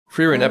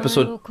Frieren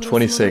episode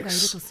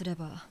 26.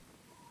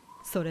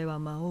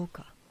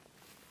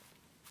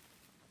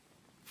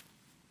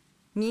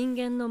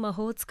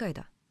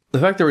 The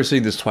fact that we're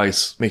seeing this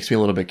twice makes me a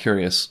little bit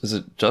curious. Is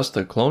it just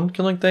a clone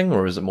killing thing,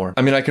 or is it more?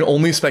 I mean, I can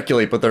only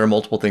speculate, but there are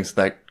multiple things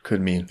that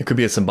could mean. It could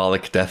be a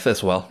symbolic death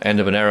as well.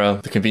 End of an era,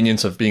 the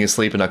convenience of being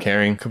asleep and not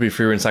caring. Could be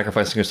Frieren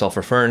sacrificing herself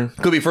for Fern.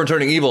 Could be Fern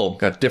turning evil.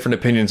 Got different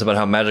opinions about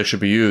how magic should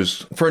be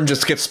used. Fern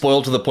just gets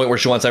spoiled to the point where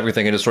she wants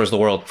everything and destroys the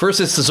world.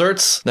 First it's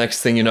desserts.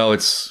 Next thing you know,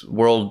 it's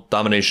world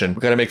domination. We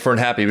gotta make Fern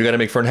happy. We gotta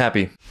make Fern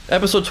happy.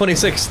 Episode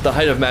 26, The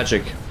Height of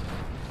Magic.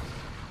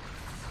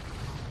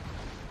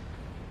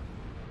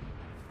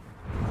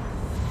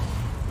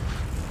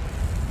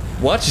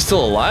 What? She's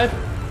still alive?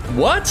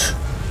 What?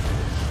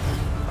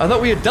 I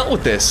thought we had dealt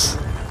with this.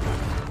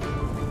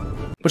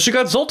 But she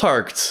got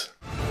Zoltarked.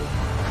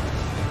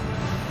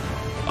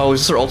 Oh, is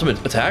this her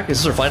ultimate attack?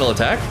 Is this her final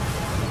attack?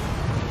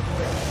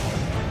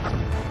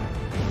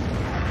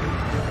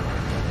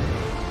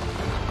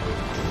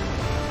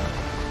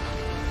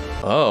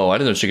 Oh, I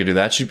didn't know she could do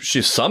that.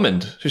 She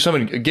summoned. She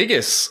summoned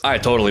Gigas. I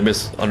totally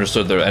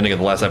misunderstood the ending of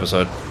the last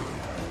episode.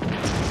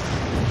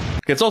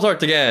 Get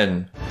Zoltarked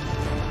again.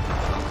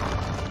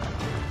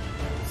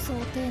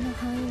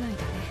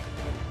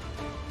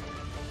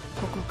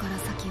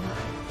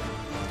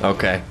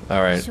 Okay,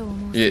 alright.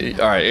 Yeah,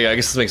 alright, yeah, I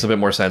guess this makes a bit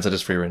more sense. It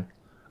is Frieren.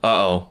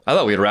 Uh-oh. I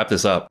thought we had wrapped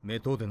this up.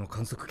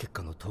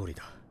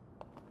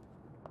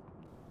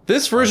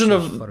 This version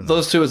of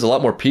those two is a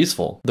lot more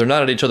peaceful. They're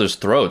not at each other's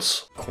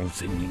throats. Pick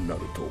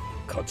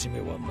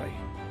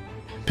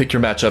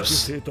your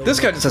matchups. This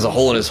guy just has a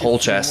hole in his whole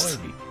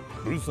chest.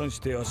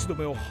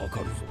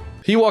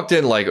 He walked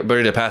in like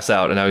ready to pass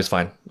out and now he's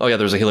fine. Oh yeah,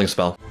 there's a healing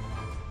spell.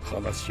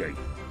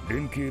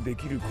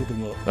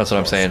 That's what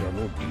I'm saying.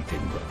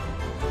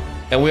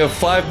 And we have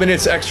 5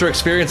 minutes extra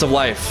experience of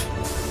life.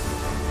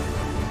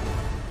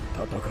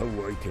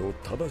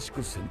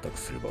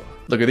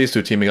 Look at these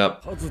two teaming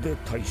up.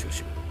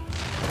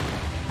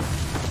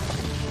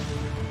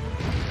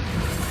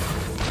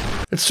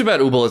 It's too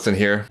bad Ubel isn't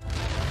here.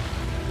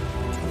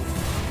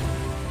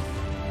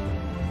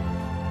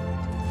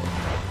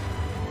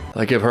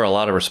 I give her a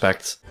lot of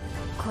respect.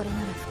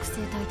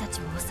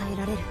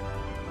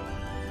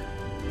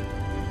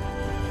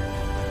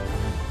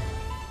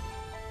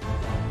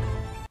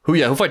 Who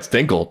fights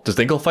Dinkle? Does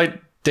Dinkle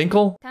fight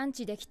Dinkle?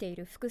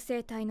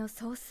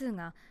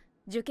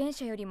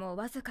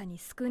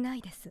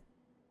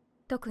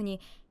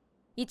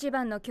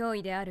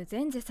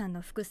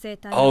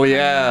 Oh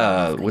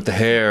yeah, with the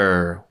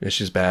hair. Yeah,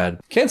 she's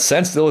bad. Can't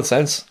sense deal with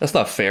sense. That's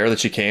not fair that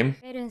she came.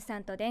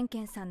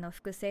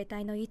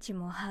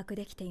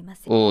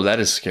 Oh, that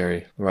is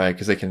scary. Right,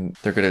 because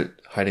they're good at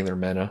hiding their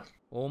mana.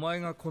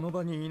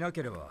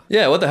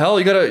 Yeah, what the hell?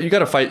 You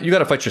gotta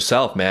fight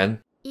yourself,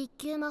 man.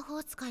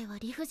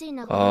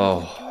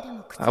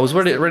 Oh, I was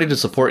ready to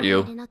support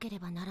you.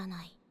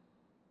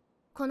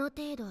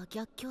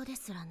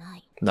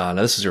 Nah,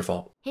 this is your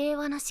fault.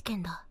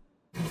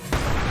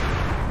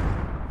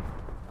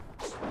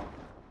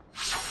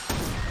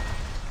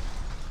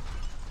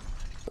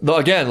 Though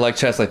again, like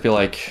chess, I feel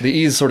like the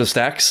ease sort of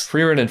stacks.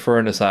 Frieren and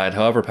Fern aside,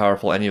 however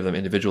powerful any of them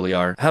individually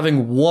are,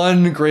 having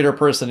one greater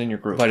person in your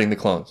group fighting the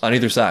clones on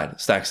either side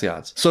stacks the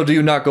odds. So do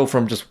you not go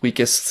from just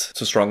weakest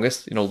to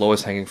strongest? You know,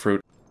 lowest hanging fruit.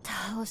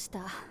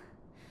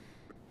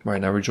 Right,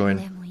 now rejoin.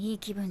 I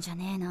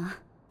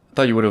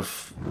thought you would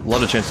have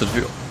loved a chance to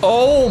do.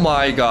 Oh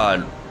my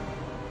god.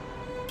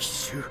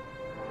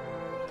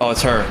 Oh,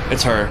 it's her.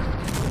 It's her.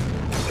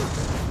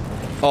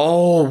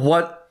 Oh,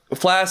 what?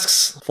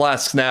 Flasks.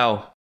 Flasks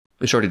now.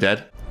 Is she already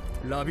dead?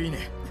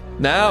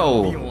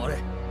 Now.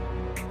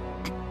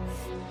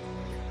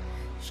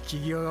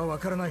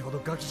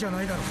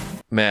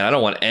 Man, I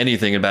don't want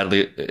anything as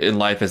badly in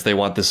life as they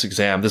want this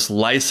exam, this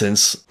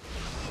license.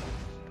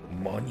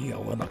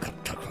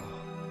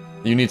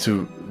 You need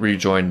to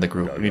rejoin the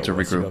group. You need to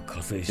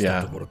regroup.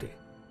 Yeah.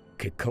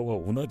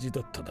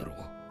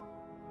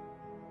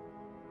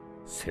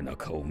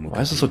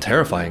 Why is this so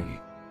terrifying?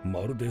 You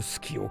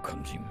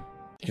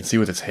can see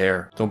with its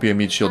hair. Don't be a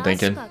meat shield,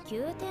 Dinkin.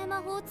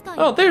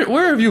 Oh, there.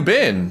 Where have you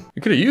been?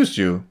 We could have used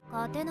you.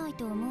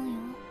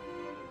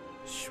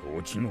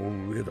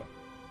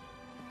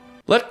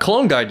 Let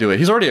clone guy do it.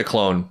 He's already a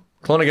clone.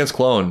 Clone against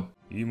clone.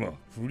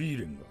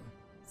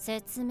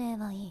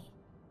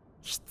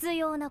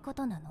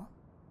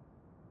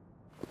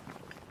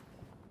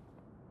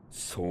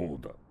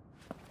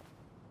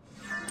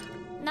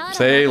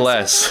 Say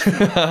less.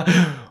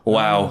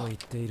 Wow.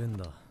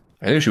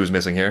 I knew she was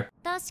missing here.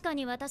 But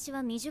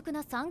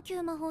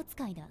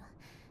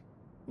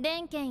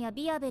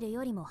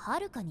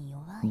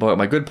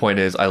my good point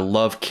is, I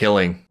love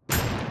killing.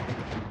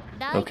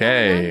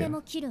 Okay.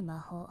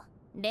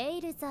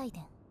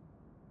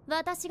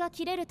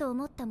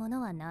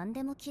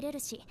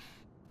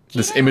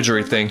 This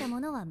imagery thing.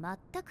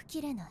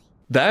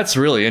 That's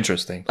really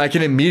interesting. I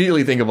can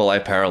immediately think of a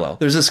life parallel.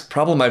 There's this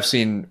problem I've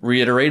seen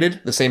reiterated,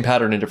 the same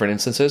pattern in different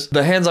instances.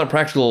 The hands-on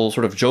practical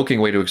sort of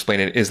joking way to explain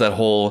it is that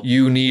whole,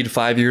 you need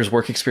 5 years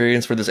work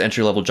experience for this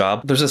entry-level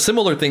job. There's a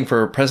similar thing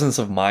for presence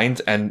of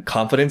mind and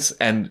confidence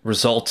and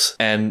results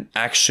and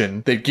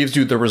action that gives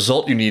you the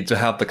result you need to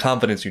have the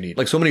confidence you need.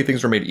 Like so many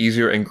things are made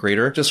easier and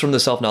greater just from the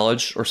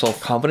self-knowledge or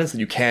self-confidence that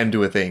you can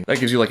do a thing.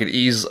 That gives you like an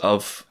ease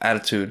of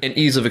attitude, an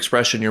ease of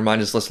expression. Your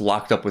mind is less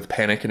locked up with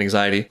panic and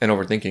anxiety and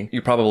overthinking.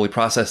 You probably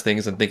process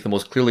things and think the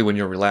most clearly when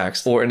you're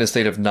relaxed or in a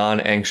state of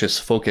non-anxious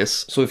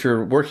focus. So if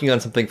you're working on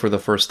something for the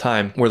first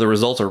time where the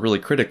results are really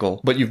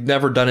critical, but you've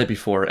never done it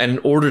before, and in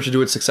order to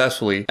do it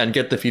successfully and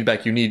get the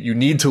feedback you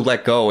need to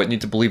let go and need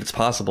to believe it's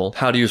possible.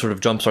 How do you sort of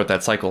jumpstart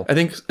that cycle? I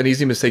think an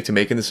easy mistake to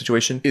make in this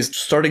situation is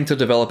starting to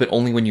develop it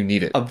only when you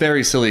need it. A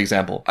very silly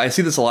example. I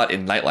see this a lot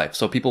in nightlife.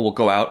 So people will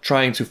go out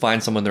trying to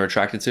find someone they're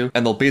attracted to,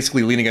 and they'll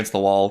basically lean against the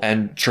wall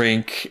and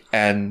drink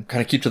and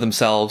kind of keep to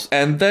themselves.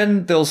 And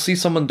then they'll see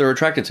someone they're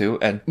attracted to,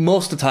 and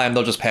most of the time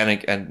they'll just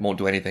panic and won't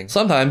do anything.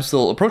 Sometimes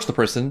they'll approach the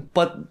person,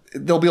 but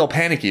they'll be all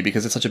panicky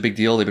because it's such a big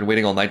deal. They've been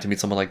waiting all night to meet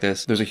someone like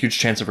this. There's a huge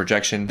chance of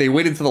rejection. They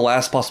wait until the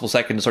last possible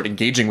second to start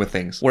engaging with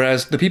things.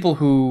 Whereas the people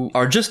who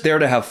are just there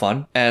to have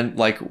fun and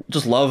like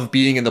just love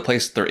being in the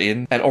place they're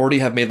in and already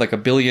have made like a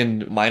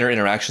billion minor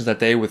interactions that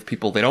day with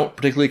people they don't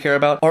particularly care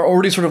about are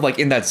already sort of like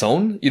in that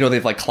zone. You know,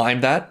 they've like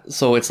climbed that.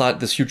 So it's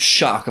not this huge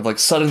shock of like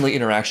suddenly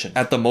interaction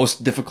at the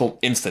most difficult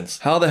instance.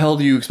 How the hell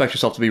do you expect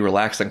yourself to be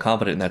relaxed and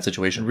confident in that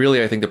situation?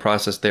 Really, I think the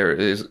process there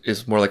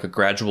is more like a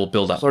gradual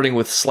build up, starting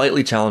with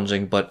slightly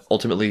challenging but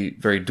ultimately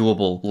very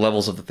doable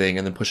levels of the thing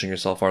and then pushing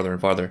yourself farther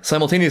and farther.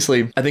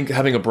 Simultaneously, I think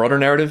having a broader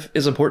narrative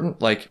is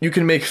important. Like you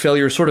can make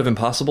failure sort of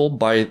impossible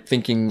by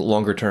thinking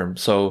longer term.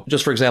 So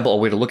just for example, a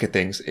way to look at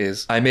things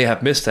is I may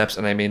have missteps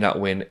and I may not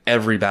win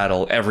every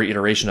battle, every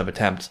iteration of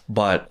attempt,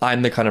 but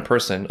I'm the kind of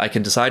person, I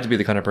can decide to be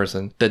the kind of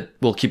person that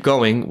will keep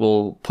going,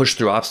 will push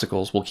through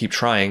obstacles, will keep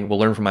trying, will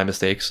learn from my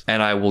mistakes,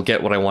 and I will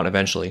get what I want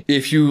eventually.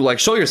 If you like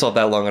show yourself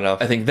that long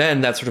enough, I think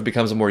then that sort of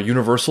becomes a more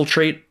universal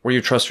trait where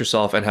you trust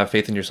yourself and have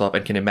faith in yourself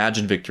and can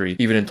imagine victory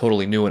even in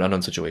totally new and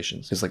unknown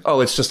situations. It's like,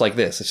 oh, it's just like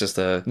this. It's just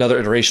another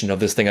iteration of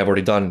this thing I've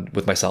already done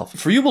with myself.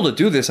 For Ubel to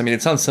do this, I mean,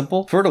 it sounds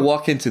simple. For her to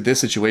walk into this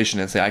situation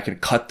and say, I can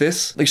cut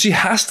this, like she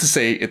has to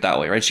say it that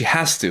way, right? She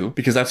has to,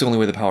 because that's the only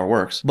way the power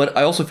works. But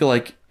I also feel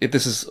like if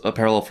this is a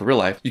parallel for real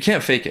life, you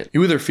can't fake it.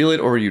 You either feel it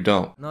or you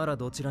don't.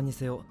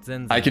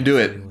 I can do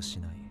it.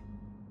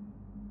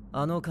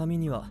 あの紙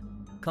には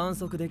観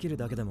測できる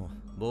だけでも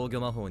防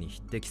御魔法に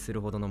匹敵する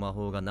ほどの魔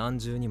法が何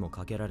重にも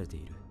かけられて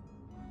いる。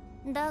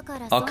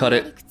 I'll cut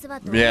it.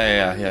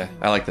 Yeah.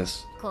 I like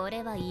this.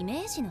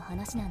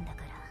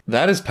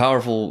 That is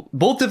powerful,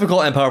 both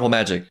difficult and powerful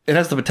magic. It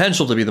has the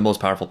potential to be the most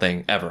powerful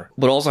thing ever,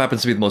 but also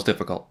happens to be the most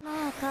difficult.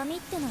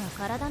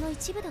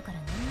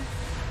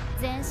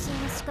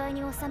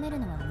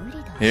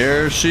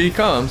 Here she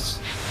comes.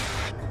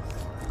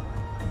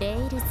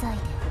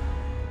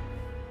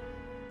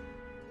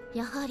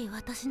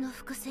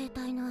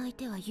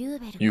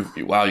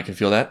 Wow, you can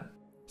feel that?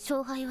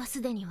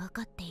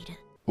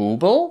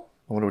 Ubel?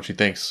 I wonder what she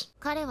thinks.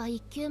 Gee,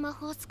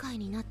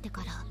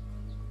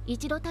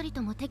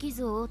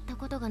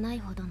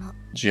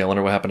 I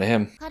wonder what happened to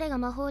him.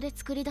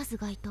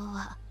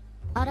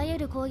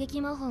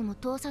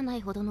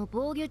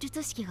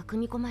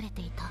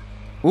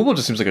 Ubel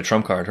just seems like a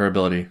trump card, her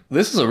ability.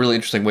 This is a really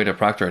interesting way to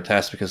proctor a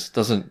test because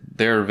doesn't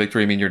their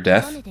victory mean your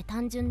death?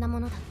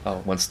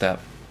 Oh, one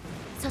step.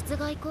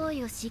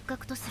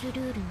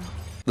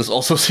 This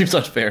also seems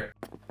unfair.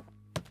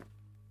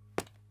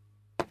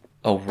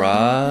 Oh,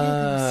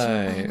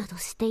 right.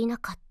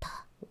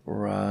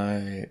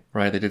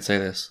 Right, they did say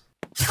this.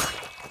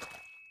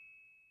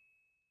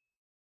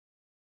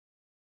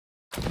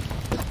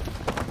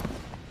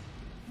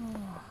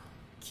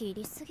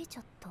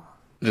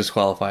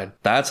 Disqualified.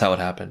 That's how it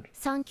happened.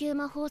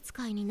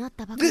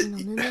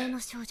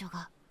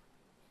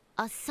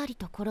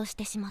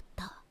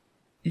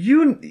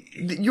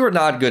 You're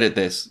not good at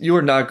this. You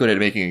are not good at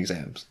making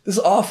exams. This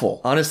is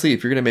awful. Honestly,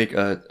 if you're gonna make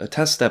a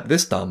test step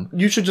this dumb,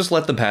 you should just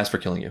let them pass for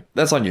killing you.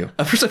 That's on you.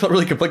 At first I felt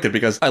really conflicted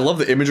because I love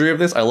the imagery of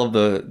this. I love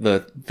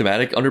the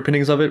thematic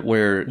underpinnings of it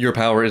where your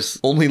power is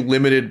only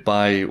limited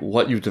by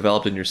what you've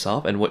developed in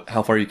yourself and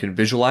how far you can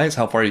visualize,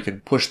 how far you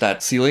can push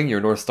that ceiling,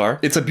 your North Star.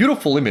 It's a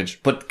beautiful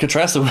image, but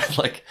contrasted with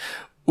like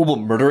Ubel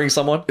murdering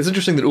someone. It's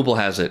interesting that Ubel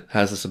has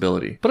this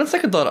ability. But on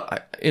second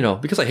thought,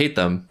 because I hate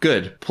them,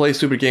 good. Play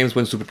stupid games,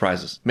 win stupid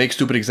prizes. Make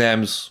stupid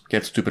exams,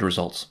 get stupid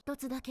results. You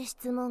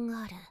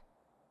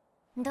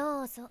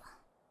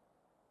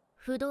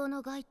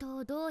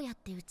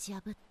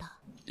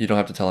don't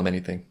have to tell him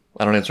anything.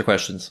 I don't answer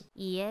questions.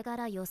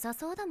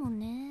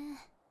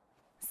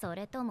 そ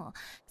れとも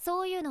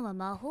そういうのは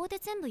魔法で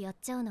全部やっ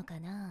ちゃうのか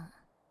な。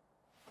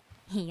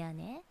いや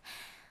ね、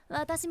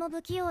私も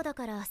不器用だ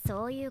から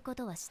そういうこ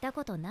とはした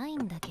ことない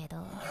んだけど。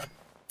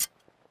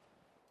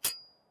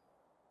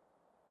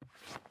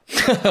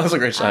That was a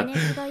great shot. 姉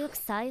貴がよく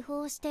裁縫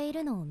をしてい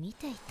るのを見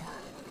ていた。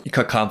You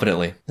cut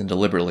confidently and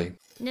deliberately.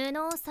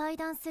 布を裁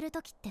断する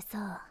ときって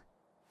さ、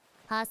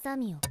ハサ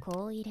ミを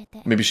こう入れて。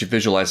 Maybe she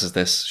visualizes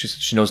this.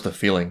 She knows the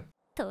feeling.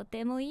 と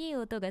てもいい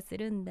音がす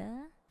るんだ。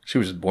 She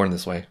was just born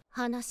this way.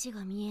 話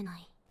が見えな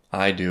い。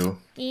 I do.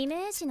 イ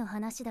メージの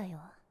話だよ。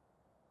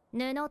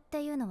布っ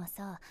ていうのは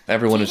さ、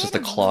 Everyone is just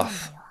a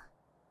cloth.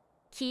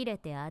 切れ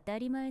て当た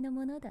り前の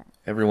ものだ。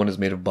 Everyone is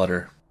made of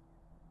butter.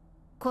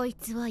 こい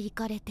つはイ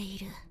カれてい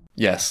る。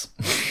 Yes.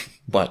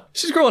 But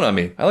she's growing on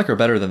me. I like her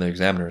better than the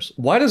examiners.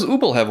 Why does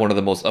Ubel have one of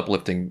the most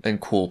uplifting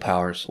and cool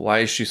powers? Why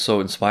is she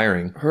so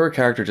inspiring? Her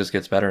character just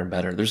gets better and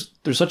better. There's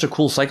such a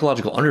cool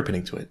psychological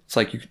underpinning to it. It's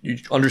like you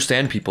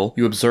understand people,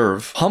 you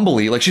observe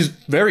humbly. Like, she's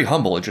very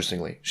humble,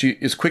 interestingly. She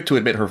is quick to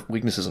admit her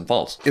weaknesses and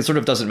faults. It sort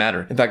of doesn't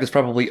matter. In fact, it's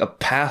probably a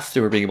path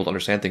to her being able to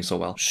understand things so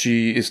well.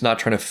 She is not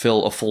trying to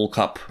fill a full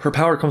cup. Her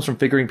power comes from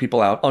figuring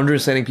people out,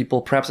 understanding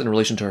people, perhaps in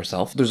relation to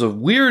herself. There's a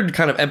weird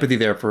kind of empathy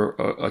there for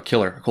a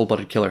killer, a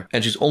cold-blooded killer.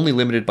 And she's only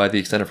limited by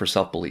the extent of her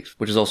self-belief,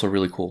 which is also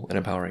really cool and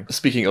empowering.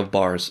 Speaking of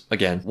bars,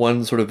 again,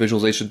 one sort of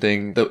visualization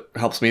thing that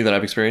helps me that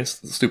I've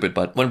experienced, stupid,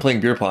 but when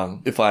playing beer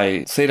pong, if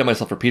I say to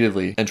myself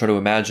repeatedly and try to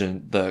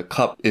imagine the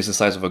cup is the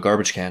size of a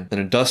garbage can, an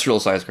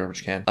industrial-sized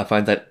garbage can, I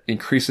find that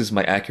increases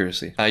my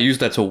accuracy. I used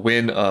that to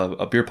win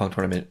a beer pong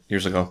tournament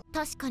years ago.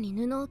 Without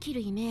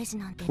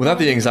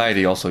the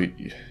anxiety, also,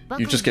 you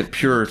just get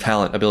pure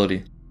talent,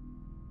 ability.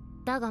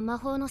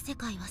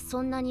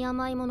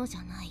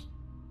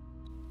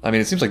 I mean,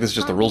 it seems like this is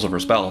just the rules of her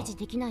spell.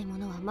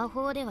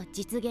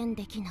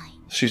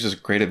 She's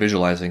just great at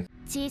visualizing.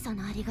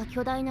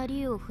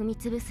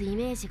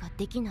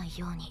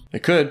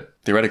 It could,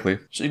 theoretically.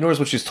 She ignores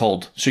what she's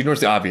told. She ignores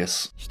the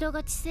obvious.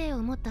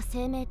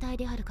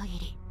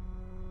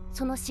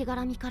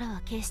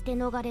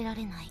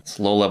 It's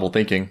low-level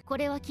thinking.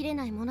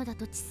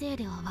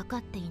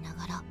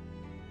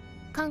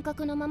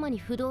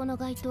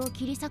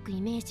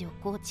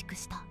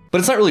 But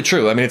it's not really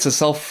true. I mean, it's a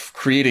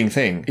self-creating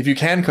thing. If you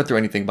can cut through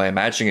anything by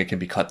imagining it can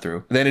be cut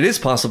through, then it is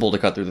possible to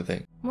cut through the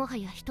thing.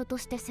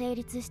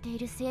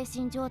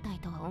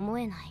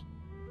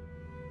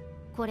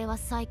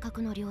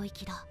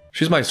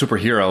 She's my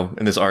superhero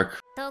in this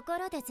arc. I'd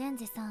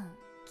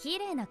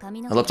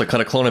love to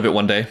cut a clone of it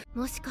one day.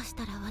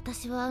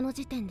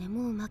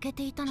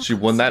 She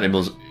won that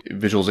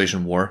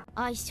visualization war.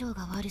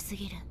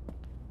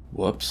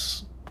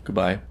 Whoops.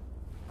 Goodbye.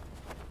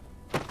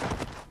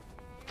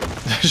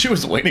 She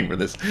was waiting for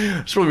this.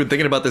 She's probably been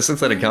thinking about this since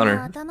that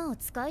encounter.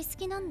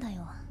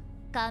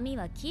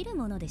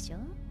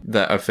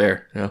 That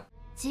fair, yeah.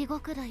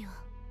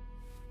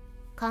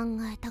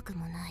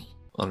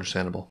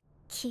 Understandable.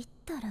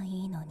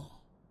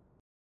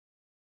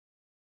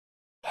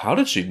 How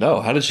did she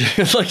know? How did she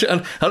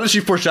how did she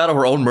foreshadow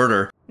her own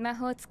murder?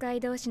 Sort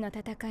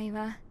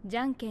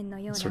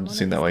of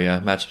seen that way, yeah.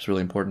 Matchup's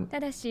really important. I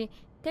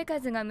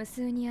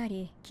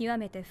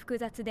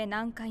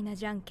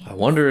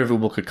wonder if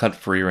Ubel could cut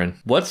Frieren.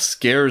 What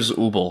scares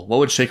Ubel? What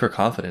would shake her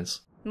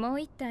confidence? A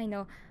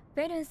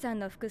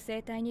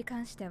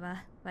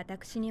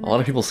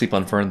lot of people sleep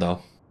on Fern,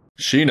 though.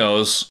 She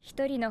knows.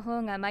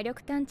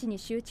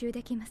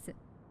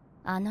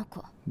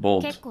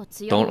 Bold.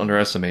 Don't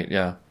underestimate,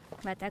 yeah.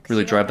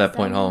 Really drive that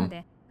point home.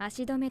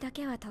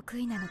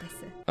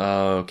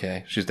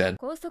 Okay, she's dead.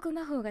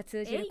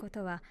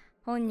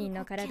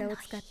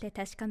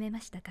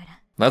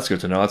 That's good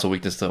to know. That's a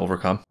weakness to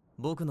overcome.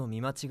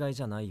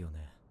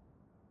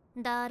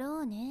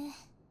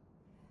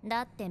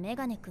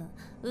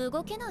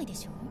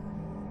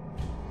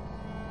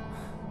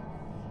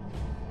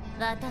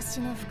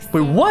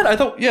 Wait, what? I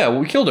thought, yeah,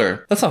 we killed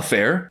her. That's not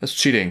fair. That's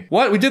cheating.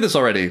 What? We did this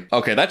already.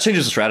 Okay, that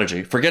changes the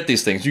strategy. Forget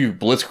these things. You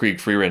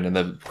blitzkrieg Frieren and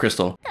the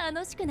crystal.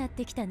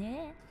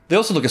 They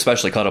also look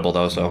especially cuttable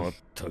though, so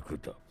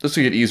this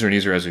will get easier and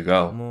easier as you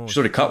go. She's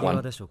already cut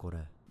one.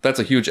 That's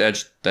a huge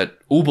edge that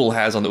Ubel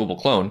has on the Ubel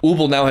clone.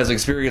 Ubel now has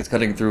experience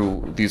cutting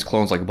through these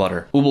clones like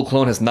butter. Ubel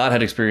clone has not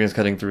had experience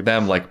cutting through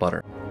them like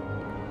butter.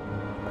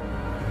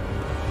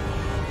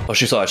 Oh,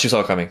 she saw it. She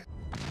saw it coming.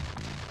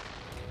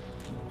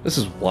 This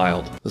is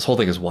wild. This whole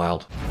thing is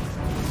wild.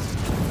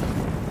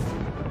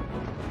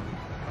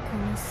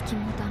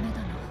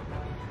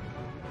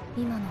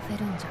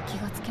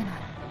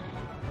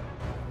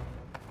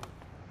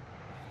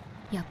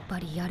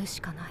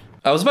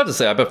 I was about to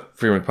say, I bet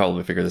Frieren would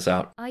probably figure this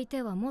out. She's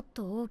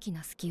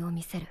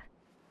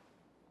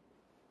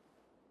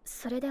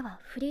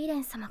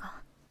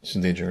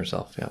endangering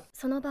herself, yeah.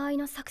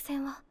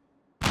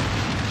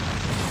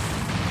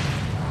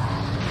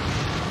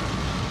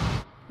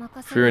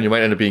 Frieren, you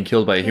might end up being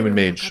killed by a human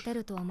mage. There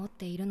we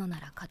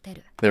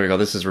go,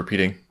 this is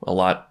repeating a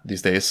lot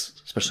these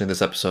days, especially in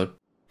this episode.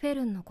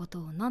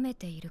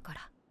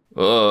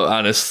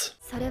 Honest.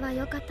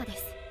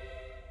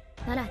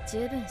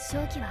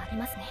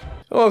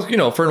 Well, you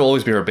know, Fern will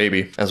always be her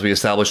baby, as we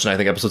established in, I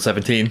think, episode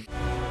 17.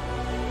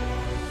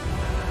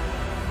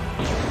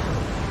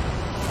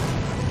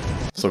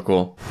 So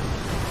cool.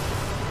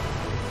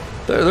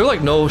 There are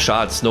like no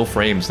shots, no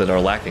frames that are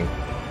lacking.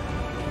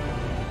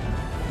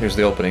 Here's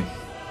the opening.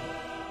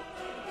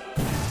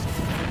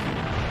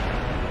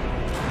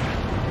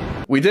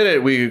 We did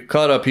it. We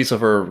cut a piece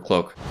of her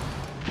cloak.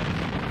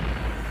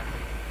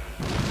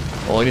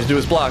 All I need to do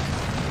is block.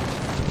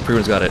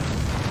 Frieren's got it.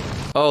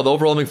 Oh, the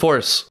overwhelming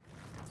force.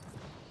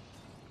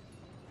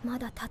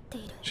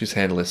 She's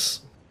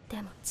handless.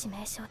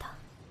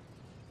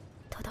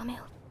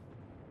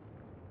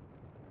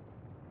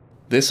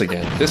 This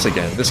again. This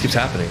again. This keeps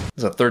happening. This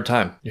is the third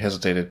time you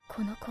hesitated.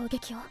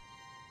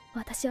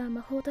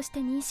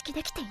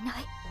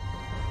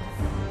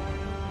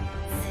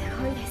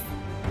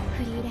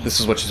 This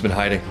is what she's been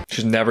hiding.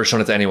 She's never shown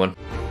it to anyone.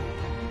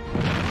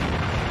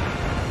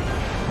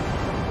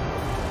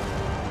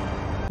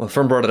 Well, the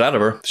firm brought it out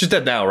of her. She's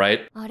dead now,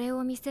 right?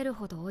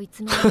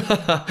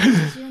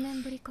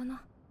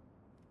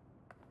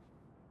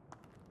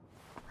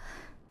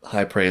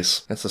 High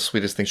praise. That's the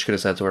sweetest thing she could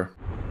have said to her.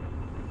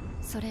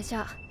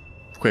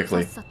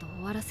 Quickly.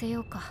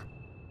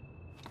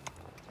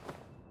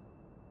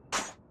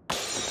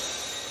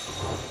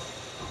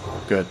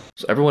 Good.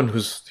 So everyone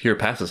who's here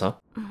passes, huh?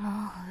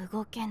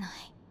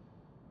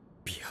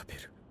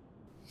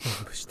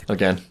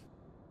 Again.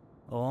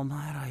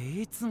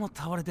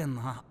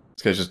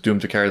 This guy's just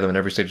doomed to carry them in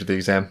every stage of the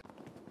exam.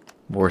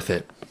 Worth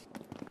it.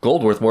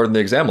 Gold worth more than the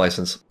exam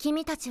license. You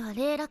can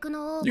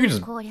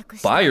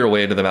just buy your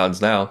way into the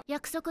mountains now.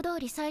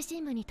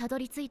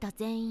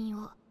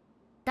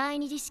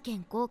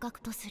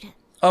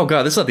 Oh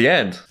god, this is not the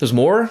end. There's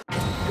more?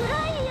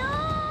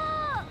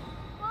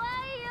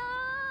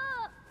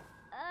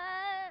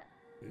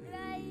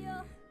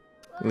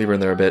 Leave her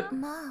in there a bit.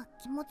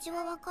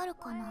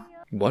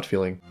 What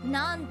feeling?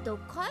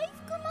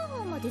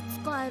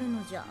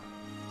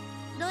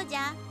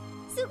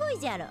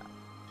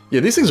 Yeah,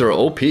 these things are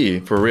OP,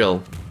 for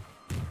real.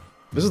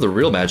 This is the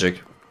real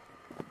magic.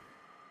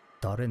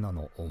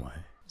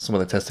 Some of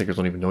the test takers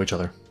don't even know each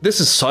other. This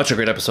is such a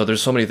great episode.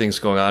 There's so many things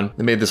going on.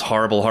 They made this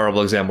horrible,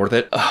 horrible exam worth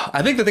it.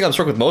 I think the thing I'm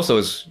struck with most, though,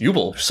 is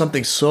Ubel. There's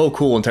something so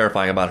cool and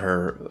terrifying about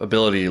her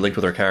ability linked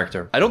with her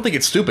character. I don't think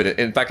it's stupid.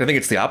 In fact, I think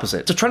it's the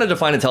opposite. So trying to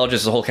define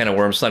intelligence as a whole can of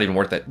worms is not even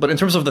worth it. But in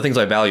terms of the things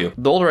I value,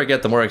 the older I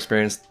get, the more I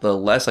experience, the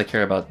less I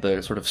care about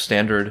the sort of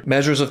standard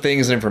measures of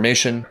things and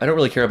information. I don't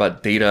really care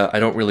about data. I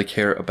don't really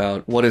care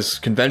about what has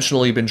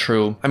conventionally been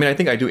true. I mean, I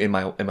think I do in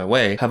my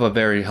way have a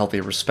very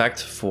healthy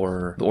respect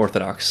for the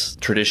orthodox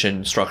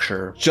tradition, structure,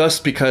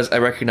 just because I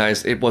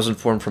recognize it wasn't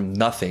formed from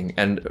nothing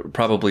and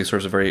probably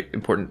serves a very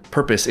important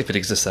purpose if it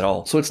exists at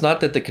all. So it's not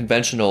that the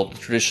conventional, the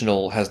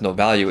traditional has no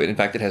value. In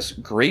fact, it has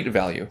great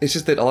value. It's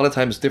just that a lot of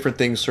times different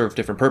things serve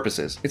different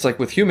purposes. It's like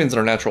with humans and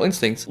our natural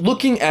instincts,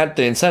 looking at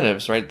the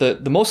incentives, right?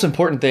 The most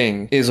important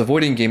thing is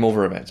avoiding game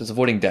over events. It's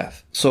avoiding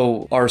death.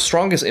 So our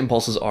strongest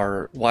impulses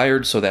are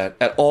wired so that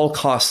at all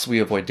costs we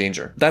avoid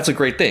danger. That's a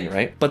great thing,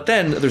 right? But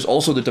then there's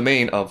also the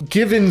domain of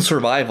given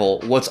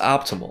survival, what's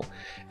optimal.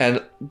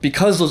 And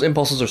because those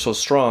impulses are so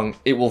strong,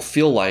 it will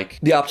feel like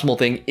the optimal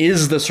thing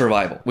is the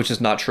survival, which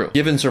is not true.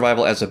 Given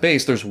survival as a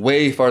base, there's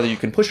way farther you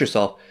can push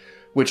yourself,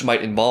 which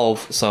might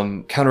involve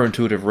some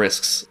counterintuitive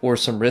risks or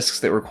some risks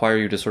that require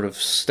you to sort of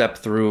step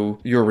through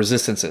your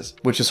resistances,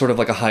 which is sort of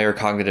like a higher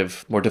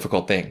cognitive, more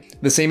difficult thing.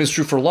 The same is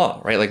true for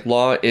law, right? Like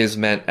law is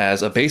meant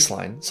as a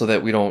baseline so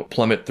that we don't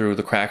plummet through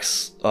the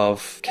cracks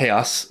of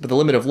chaos. But the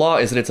limit of law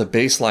is that it's a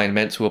baseline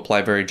meant to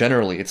apply very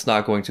generally. It's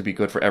not going to be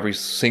good for every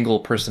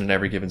single person in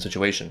every given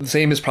situation. The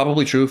same is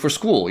probably true for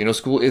school. You know,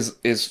 school is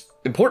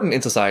important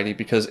in society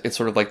because it's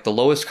sort of like the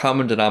lowest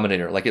common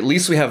denominator. Like, at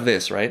least we have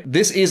this, right?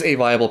 This is a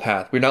viable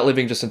path. We're not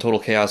living just in total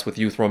chaos with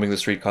youth roaming the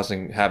street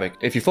causing havoc.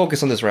 If you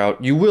focus on this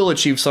route, you will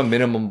achieve some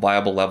minimum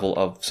viable level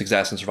of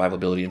success and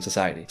survivability in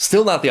society.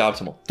 Still not the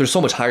optimal. There's so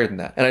much higher than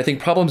that. And I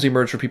think problems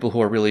emerge for people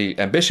who are really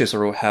ambitious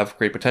or who have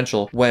great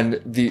potential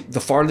when the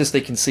farthest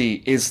they can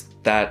see is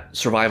that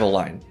survival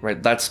line,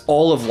 right? That's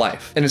all of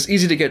life. And it's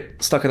easy to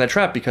get stuck in that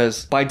trap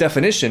because by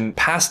definition,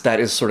 past that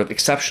is sort of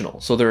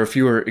exceptional. So there are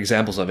fewer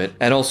examples of it.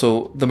 And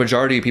also the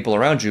majority of people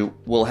around you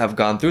will have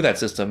gone through that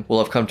system, will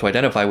have come to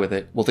identify with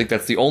it, will think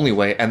that's the only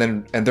way,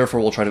 and therefore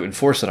will try to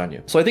enforce it on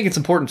you. So I think it's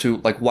important to,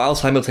 like, while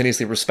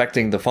simultaneously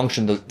respecting the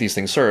function that these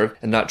things serve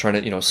and not trying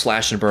to, you know,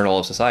 slash and burn all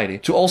of society,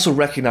 to also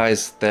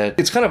recognize that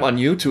it's kind of on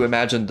you to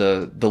imagine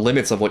the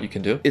limits of what you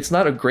can do. It's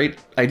not a great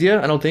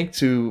idea, I don't think,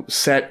 to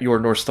set your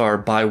North Star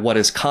by what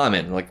is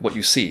common, like what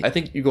you see. I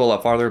think you go a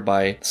lot farther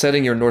by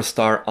setting your North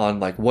Star on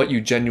like what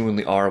you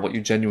genuinely are, what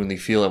you genuinely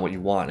feel, and what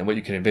you want, and what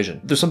you can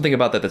envision. There's something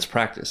about that that's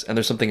practice, and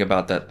there's something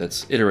about that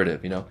that's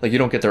iterative, you know? Like, you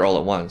don't get there all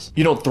at once.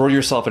 You don't throw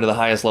yourself into the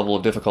highest level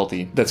of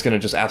difficulty that's going to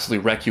just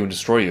absolutely wreck you and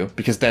destroy you,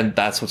 because then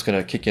that's what's going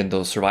to kick in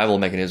those survival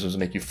mechanisms and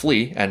make you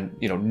flee and,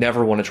 you know,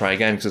 never want to try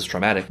again because it's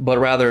traumatic. But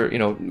rather, you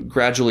know,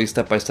 gradually,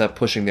 step by step,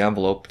 pushing the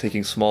envelope,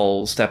 taking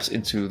small steps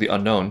into the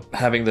unknown,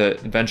 having the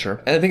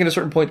adventure. And I think at a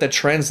certain point that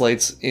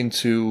translates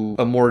into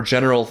a more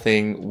general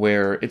thing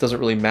where it doesn't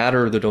really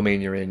matter the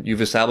domain you're in.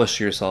 You've established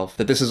to yourself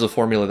that this is a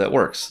formula that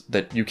works,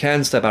 that you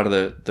can step out of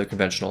the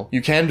conventional,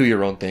 you can do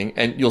your own thing,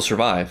 and you'll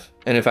survive.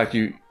 And in fact,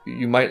 you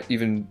might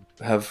even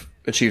have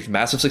achieved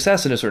massive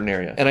success in a certain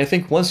area. And I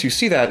think once you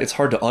see that, it's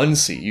hard to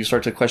unsee. You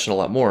start to question a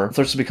lot more. It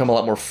starts to become a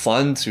lot more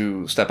fun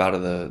to step out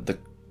of the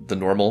the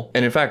normal.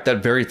 And in fact,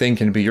 that very thing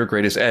can be your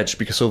greatest edge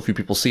because so few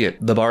people see it.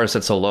 The bar is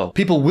set so low.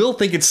 People will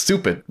think it's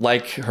stupid,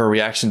 like her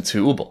reaction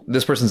to Ubel.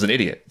 This person's an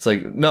idiot. It's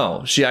like,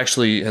 no, she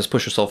actually has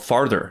pushed herself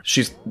farther.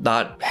 She's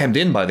not hemmed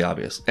in by the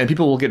obvious. And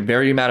people will get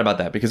very mad about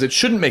that because it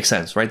shouldn't make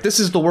sense, right? This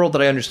is the world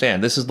that I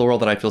understand. This is the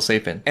world that I feel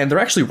safe in. And they're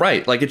actually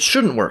right. Like, it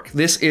shouldn't work.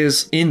 This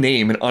is, in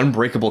name, an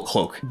unbreakable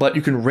cloak. But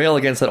you can rail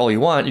against that all you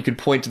want. You can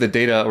point to the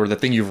data or the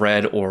thing you've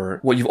read or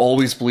what you've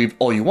always believed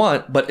all you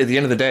want. But at the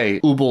end of the day,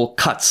 Ubel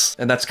cuts.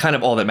 And that's kind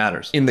of all that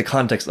matters in the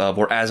context of,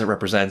 or as it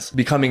represents,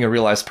 becoming a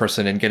realized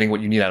person and getting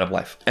what you need out of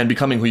life and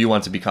becoming who you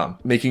want to become,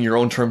 making your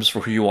own terms for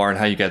who you are and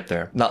how you get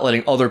there, not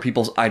letting other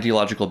people's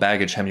ideological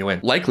baggage hem you in.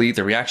 Likely,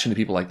 the reaction to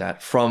people like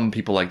that from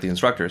people like the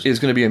instructors is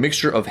going to be a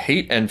mixture of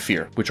hate and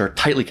fear, which are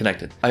tightly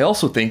connected. I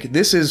also think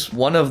this is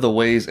one of the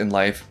ways in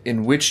life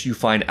in which you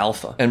find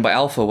alpha. And by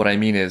alpha, what I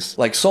mean is,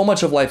 like, so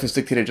much of life is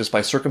dictated just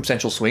by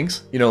circumstantial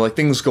swings. You know, like,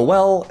 things go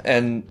well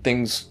and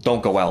things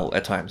don't go well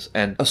at times.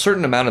 And a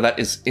certain amount of that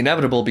is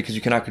inevitable because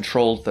you cannot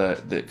control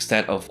the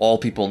extent of all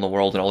people in the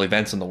world and all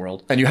events in the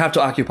world. And you have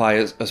to occupy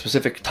a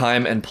specific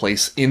time and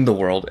place in the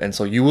world. And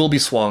so you will be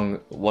swung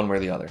one way or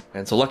the other.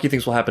 And so lucky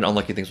things will happen,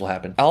 unlucky things will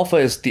happen. Alpha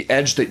is the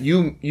edge that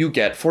you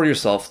get for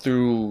yourself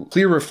through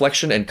clear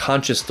reflection and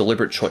conscious,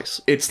 deliberate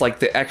choice. It's like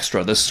the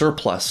extra, the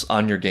surplus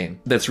on your game.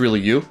 That's really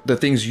you. The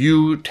things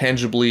you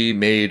tangibly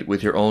made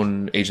with your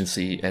own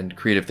agency and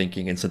creative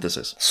thinking and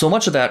synthesis. So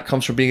much of that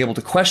comes from being able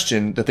to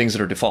question the things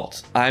that are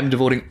default. I'm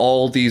devoting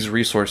all these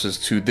resources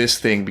to this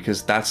thing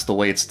because that's the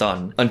way it's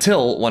done.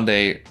 Until one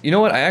day, you know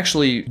what? I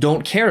actually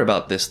don't care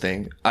about this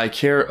thing. I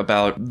care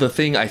about the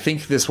thing I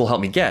think this will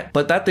help me get.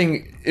 But that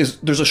thing is,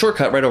 there's a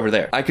shortcut right over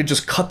there. I could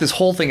just cut this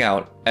whole thing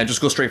out and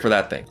just go straight for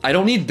that thing. I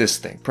don't need this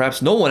thing.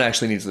 Perhaps no one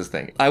actually needs this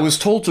thing. I was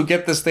told to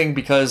get this thing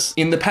because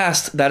in the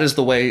past, that is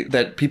the way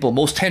that people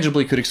most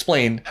tangibly could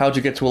explain how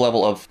to get to a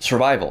level of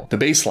survival, the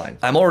baseline.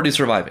 I'm already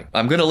surviving.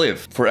 I'm gonna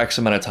live for X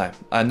amount of time.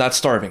 I'm not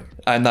starving.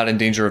 I'm not in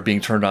danger of being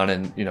turned on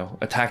and, you know,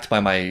 attacked by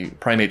my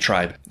primate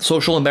tribe.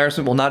 Social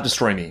embarrassment will not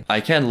destroy me.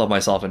 I can love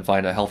myself and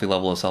find a healthy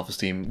level of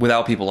self-esteem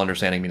without people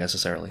understanding me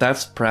necessarily.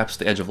 That's perhaps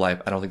the edge of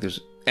life. I don't think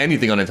there's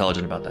anything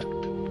unintelligent about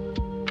that.